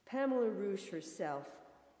 Pamela Roosh herself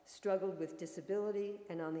struggled with disability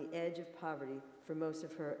and on the edge of poverty for most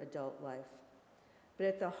of her adult life. But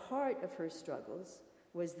at the heart of her struggles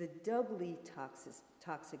was the doubly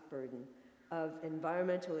toxic burden of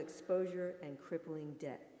environmental exposure and crippling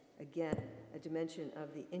debt. Again, a dimension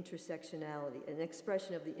of the intersectionality, an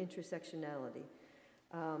expression of the intersectionality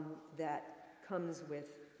that comes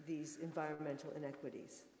with these environmental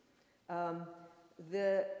inequities. Her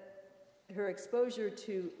exposure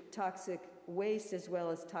to toxic waste as well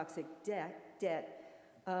as toxic debt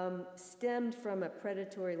stemmed from a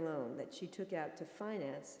predatory loan that she took out to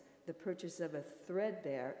finance the purchase of a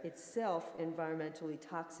threadbare, itself environmentally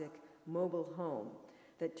toxic mobile home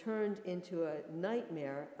that turned into a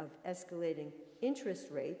nightmare of escalating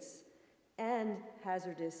interest rates and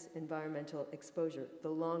hazardous environmental exposure the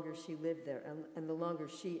longer she lived there and the longer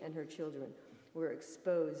she and her children were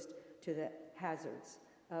exposed to the hazards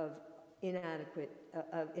of inadequate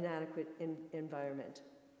environment.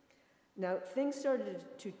 Now, things started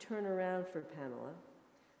to turn around for Pamela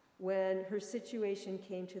when her situation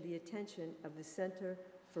came to the attention of the Center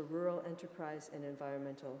for rural enterprise and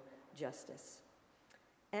environmental justice.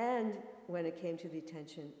 And when it came to the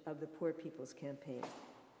attention of the Poor People's Campaign.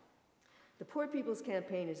 The Poor People's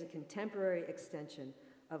Campaign is a contemporary extension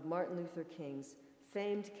of Martin Luther King's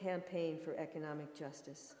famed campaign for economic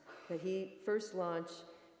justice that he first launched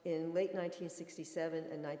in late 1967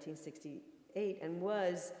 and 1968 and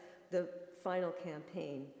was the final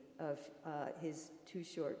campaign of his too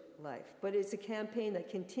short life. But it's a campaign that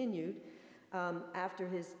continued after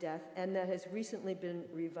his death and that has recently been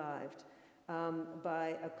revived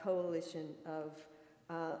by a coalition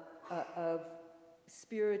of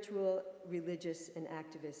spiritual, religious, and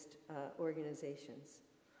activist organizations.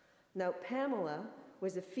 Now, Pamela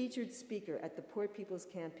was a featured speaker at the Poor People's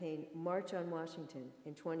Campaign March on Washington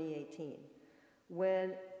in 2018,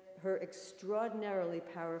 when her extraordinarily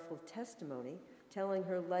powerful testimony, telling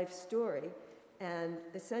her life story, and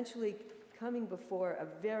essentially coming before a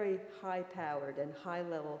very high-powered and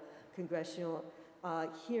high-level congressional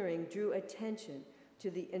hearing, drew attention to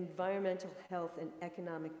the environmental, health, and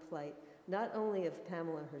economic plight, not only of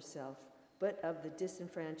Pamela herself, but of the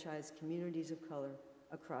disenfranchised communities of color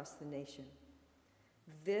across the nation.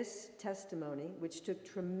 This testimony, which took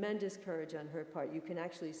tremendous courage on her part, you can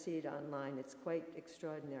actually see it online, it's quite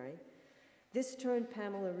extraordinary. This turned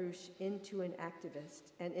Pamela Rusch into an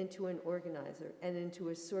activist and into an organizer and into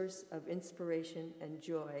a source of inspiration and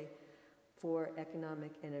joy for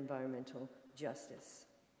economic and environmental justice.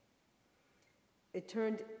 It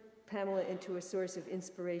turned Pamela into a source of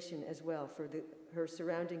inspiration as well for her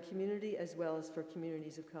surrounding community as well as for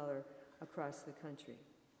communities of color across the country.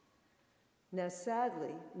 Now,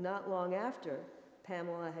 sadly, not long after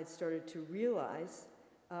Pamela had started to realize,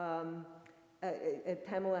 Pamela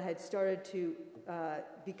had started to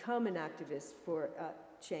become an activist for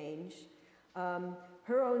change,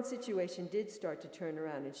 her own situation did start to turn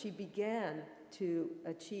around, and she began to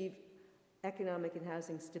achieve economic and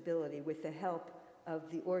housing stability with the help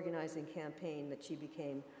of the organizing campaign that she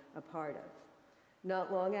became a part of.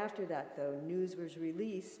 Not long after that, though, news was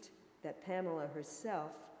released that Pamela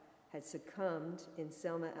herself had succumbed in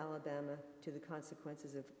Selma, Alabama, to the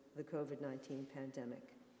consequences of the COVID-19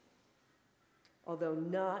 pandemic. Although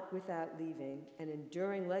not without leaving an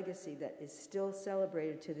enduring legacy that is still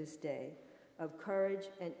celebrated to this day of courage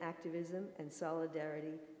and activism and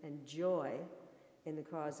solidarity and joy in the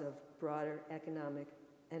cause of broader economic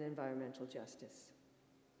and environmental justice.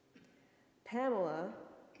 Pamela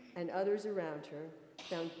and others around her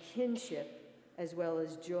found kinship as well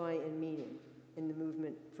as joy and meaning in the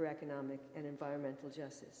movement for economic and environmental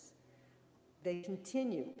justice.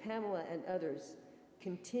 Pamela and others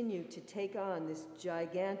continue to take on this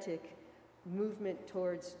gigantic movement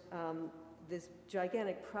towards, this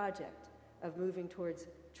gigantic project of moving towards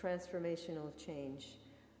transformational change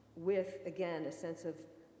with, again, a sense of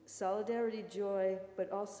solidarity, joy,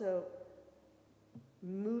 but also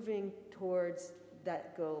moving towards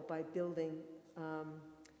that goal by building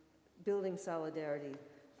solidarity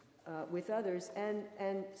with others and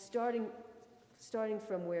starting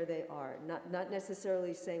from where they are, not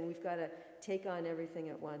necessarily saying we've got to take on everything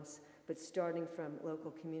at once, but starting from local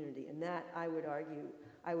community. And that, I would argue,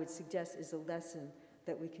 I would suggest is a lesson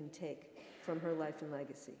that we can take from her life and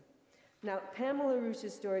legacy. Now, Pamela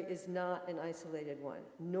Rusch's story is not an isolated one,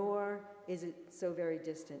 nor is it so very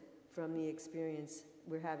distant from the experience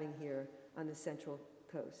we're having here on the Central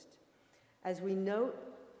Coast. As we note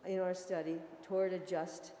in our study, Toward a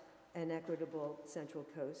Just and Equitable Central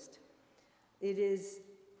Coast, it is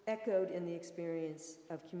echoed in the experience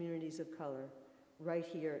of communities of color right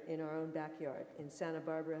here in our own backyard, in Santa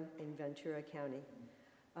Barbara, in Ventura County,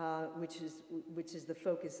 which is the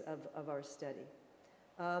focus of our study.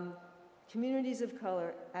 Communities of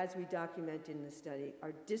color, as we document in the study,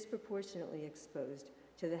 are disproportionately exposed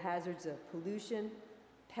to the hazards of pollution,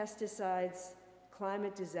 pesticides,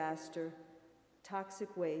 climate disaster,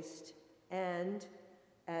 toxic waste, and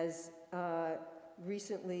as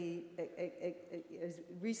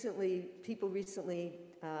people recently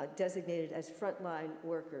designated as frontline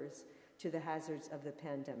workers to the hazards of the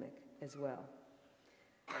pandemic as well.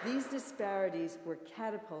 These disparities were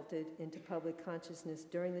catapulted into public consciousness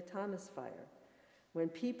during the Thomas Fire, when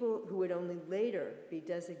people who would only later be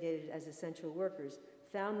designated as essential workers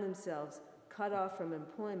found themselves cut off from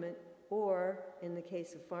employment or, in the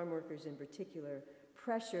case of farm workers in particular,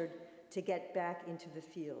 pressured to get back into the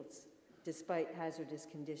fields despite hazardous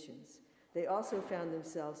conditions. They also found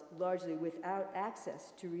themselves largely without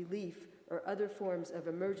access to relief or other forms of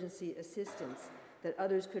emergency assistance that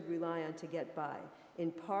others could rely on to get by,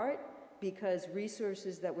 in part because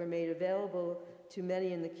resources that were made available to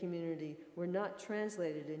many in the community were not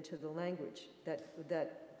translated into the language that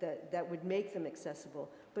would make them accessible,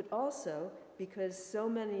 but also because so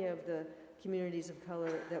many of the communities of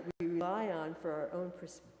color that we rely on for our own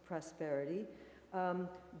prosperity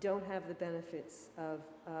don't have the benefits of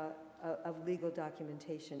legal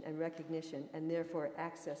documentation and recognition, and therefore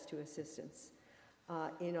access to assistance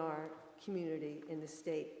in our community, in the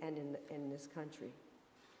state, and in this country.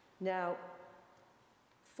 Now,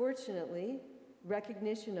 fortunately,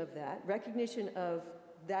 recognition of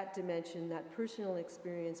that dimension, that personal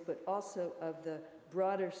experience, but also of the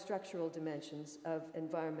broader structural dimensions of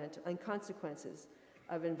environmental and consequences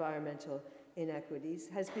of environmental inequities,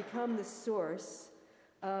 has become the source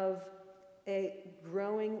of a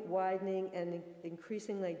growing, widening, and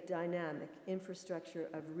increasingly dynamic infrastructure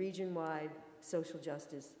of region-wide social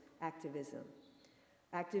justice activism.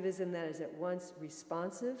 Activism that is at once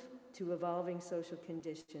responsive to evolving social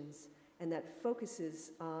conditions and that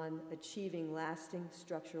focuses on achieving lasting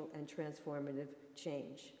structural and transformative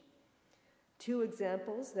change. Two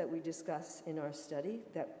examples that we discuss in our study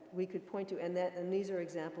that we could point to, and these are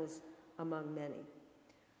examples among many.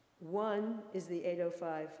 One is the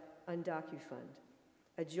 805 UndocuFund,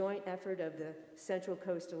 a joint effort of the Central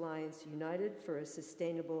Coast Alliance United for a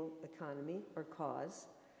Sustainable Economy, or CAUSE,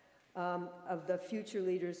 of the Future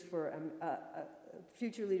Leaders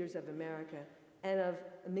of America, and of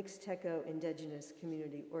Mixteco Indigenous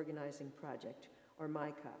Community Organizing Project, or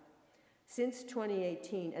MICOP. Since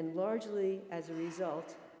 2018, and largely as a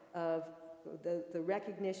result of the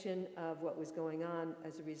recognition of what was going on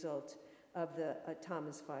as a result of the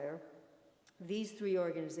Thomas Fire, these three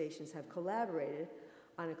organizations have collaborated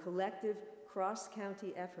on a collective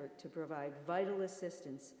cross-county effort to provide vital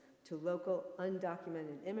assistance to local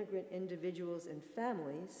undocumented immigrant individuals and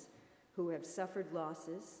families who have suffered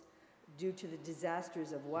losses due to the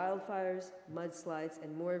disasters of wildfires, mudslides,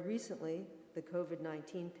 and more recently, the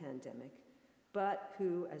COVID-19 pandemic, but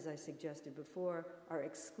who, as I suggested before, are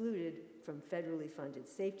excluded from federally funded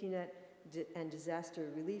safety net and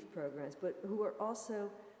disaster relief programs, but who are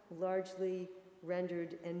also largely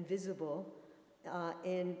rendered invisible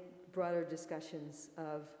in broader discussions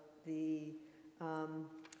of the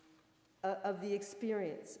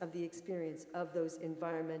experience of those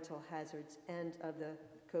environmental hazards and of the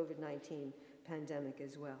COVID-19 pandemic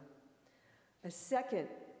as well. A second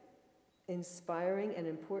inspiring and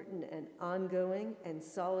important and ongoing and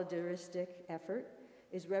solidaristic effort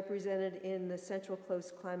is represented in the Central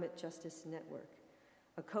Coast Climate Justice Network,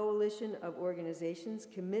 a coalition of organizations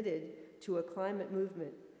committed to a climate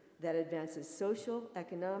movement that advances social,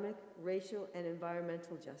 economic, racial, and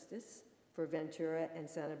environmental justice for Ventura and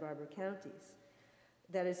Santa Barbara counties,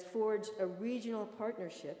 that has forged a regional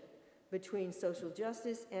partnership between social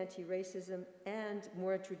justice, anti-racism, and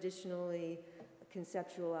more traditionally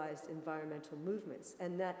conceptualized environmental movements,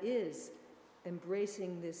 and that is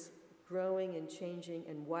embracing this growing and changing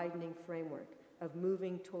and widening framework of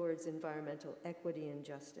moving towards environmental equity and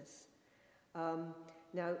justice.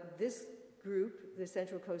 Now, this group, the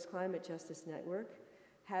Central Coast Climate Justice Network,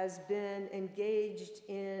 has been engaged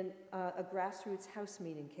in a grassroots house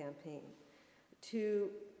meeting campaign to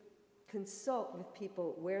consult with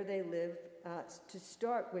people where they live, to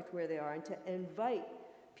start with where they are, and to invite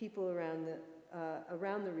people around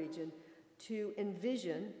the region to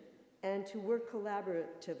envision and to work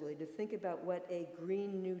collaboratively to think about what a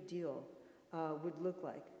Green New Deal would look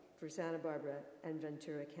like for Santa Barbara and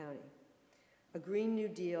Ventura County. A Green New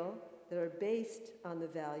Deal that are based on the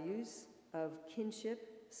values of kinship,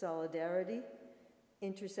 solidarity,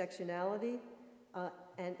 intersectionality,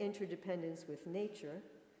 and interdependence with nature,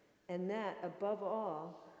 and that, above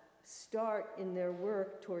all, start in their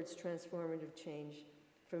work towards transformative change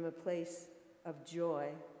from a place of joy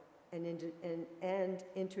and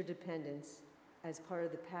interdependence as part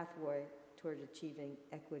of the pathway toward achieving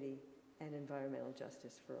equity and environmental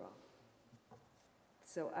justice for all.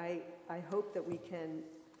 So I hope that we can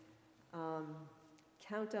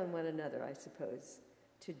count on one another, I suppose,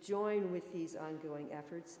 to join with these ongoing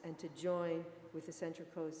efforts and to join with the Central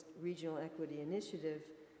Coast Regional Equity Initiative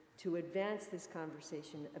to advance this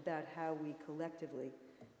conversation about how we collectively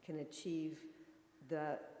can achieve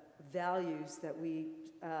the values that we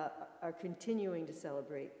are continuing to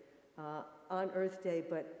celebrate on Earth Day,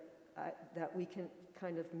 but that we can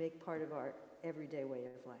kind of make part of our everyday way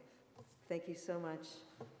of life. Thank you so much,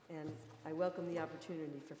 and I welcome the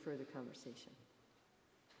opportunity for further conversation.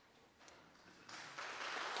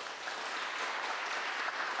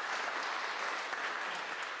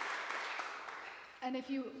 And if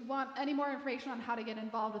you want any more information on how to get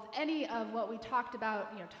involved with any of what we talked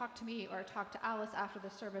about, talk to me or talk to Alice after the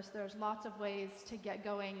service. There's lots of ways to get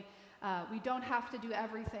going. We don't have to do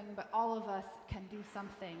everything, but all of us can do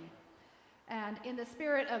something. And in the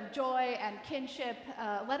spirit of joy and kinship,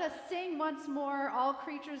 let us sing once more, all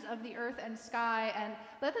creatures of the earth and sky, and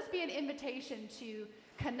let this be an invitation to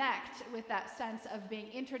connect with that sense of being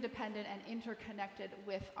interdependent and interconnected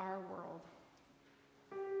with our world.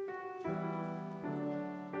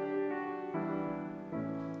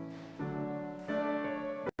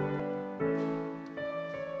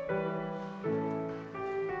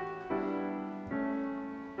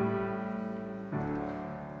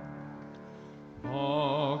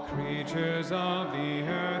 Creatures of the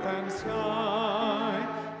earth and sky,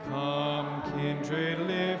 come kindred,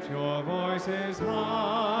 lift your voices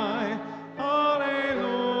high.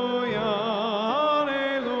 Alleluia,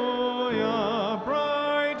 alleluia,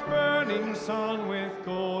 bright burning sun with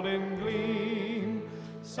golden gleam,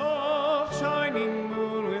 soft shining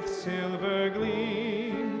moon with silver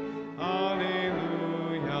gleam.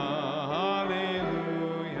 Alleluia,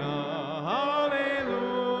 alleluia,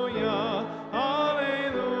 alleluia, alleluia.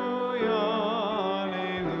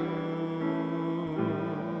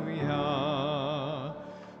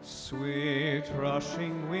 Swift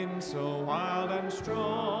rushing wind so wild and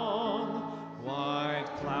strong, white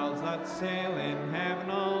clouds that sail in heaven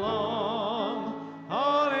along.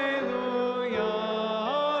 Alleluia,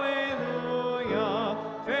 alleluia,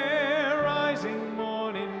 fair rising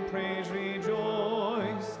morn in praise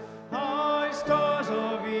rejoice. High stars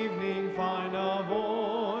of evening find a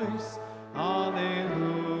voice.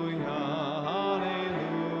 Alleluia,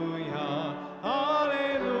 alleluia,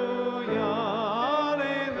 alleluia,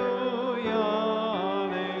 alleluia,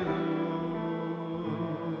 alleluia.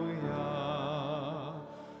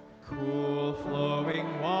 Cool flowing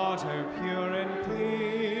water, pure and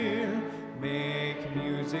clear, make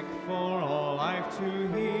music for all life to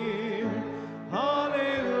hear.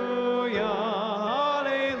 Alleluia,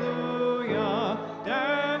 alleluia,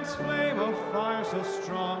 dance flame of fire so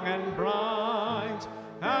strong and bright,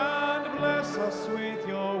 and bless us with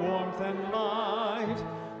your warmth and light.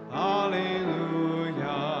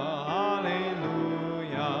 Alleluia,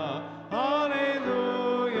 alleluia,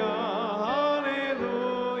 alleluia,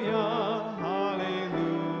 alleluia, alleluia.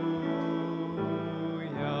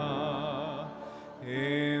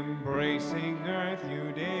 Embracing earth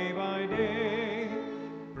you day by day,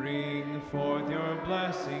 bring forth your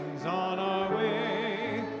blessings on our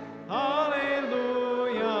way.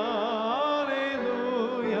 Alleluia,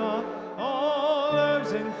 alleluia, all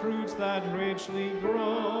herbs and fruits that richly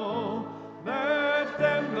grow, let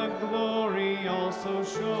them the glory also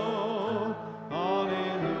show.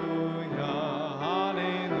 Alleluia,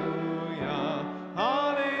 alleluia,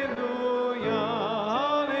 alleluia,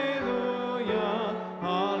 alleluia,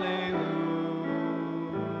 alleluia.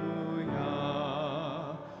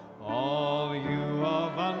 All you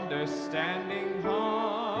of understanding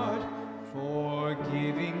heart,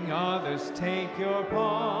 forgiving others, take your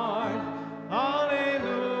part.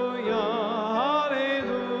 Alleluia,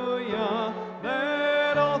 alleluia,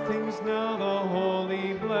 let all things now the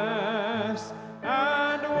holy bless,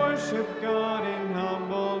 and worship God in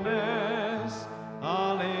humbleness.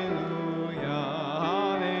 Alleluia,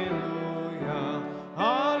 alleluia,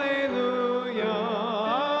 alleluia,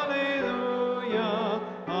 alleluia,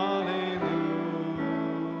 alleluia.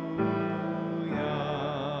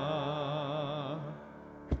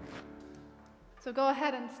 So go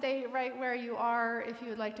ahead and stay right where you are. If you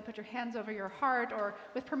would like to put your hands over your heart, or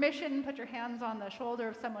with permission, put your hands on the shoulder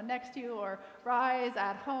of someone next to you, or rise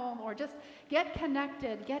at home, or just get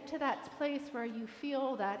connected. Get to that place where you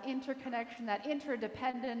feel that interconnection, that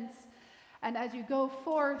interdependence. And as you go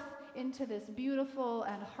forth into this beautiful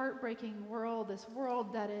and heartbreaking world, this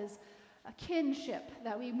world that is a kinship,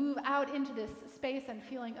 that we move out into this space and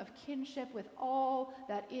feeling of kinship with all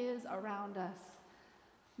that is around us.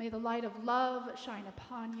 May the light of love shine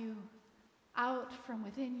upon you, out from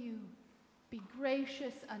within you, be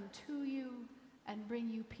gracious unto you, and bring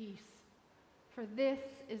you peace. For this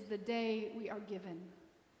is the day we are given.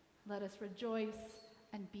 Let us rejoice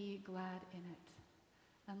and be glad in it.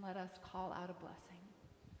 And let us call out a blessing.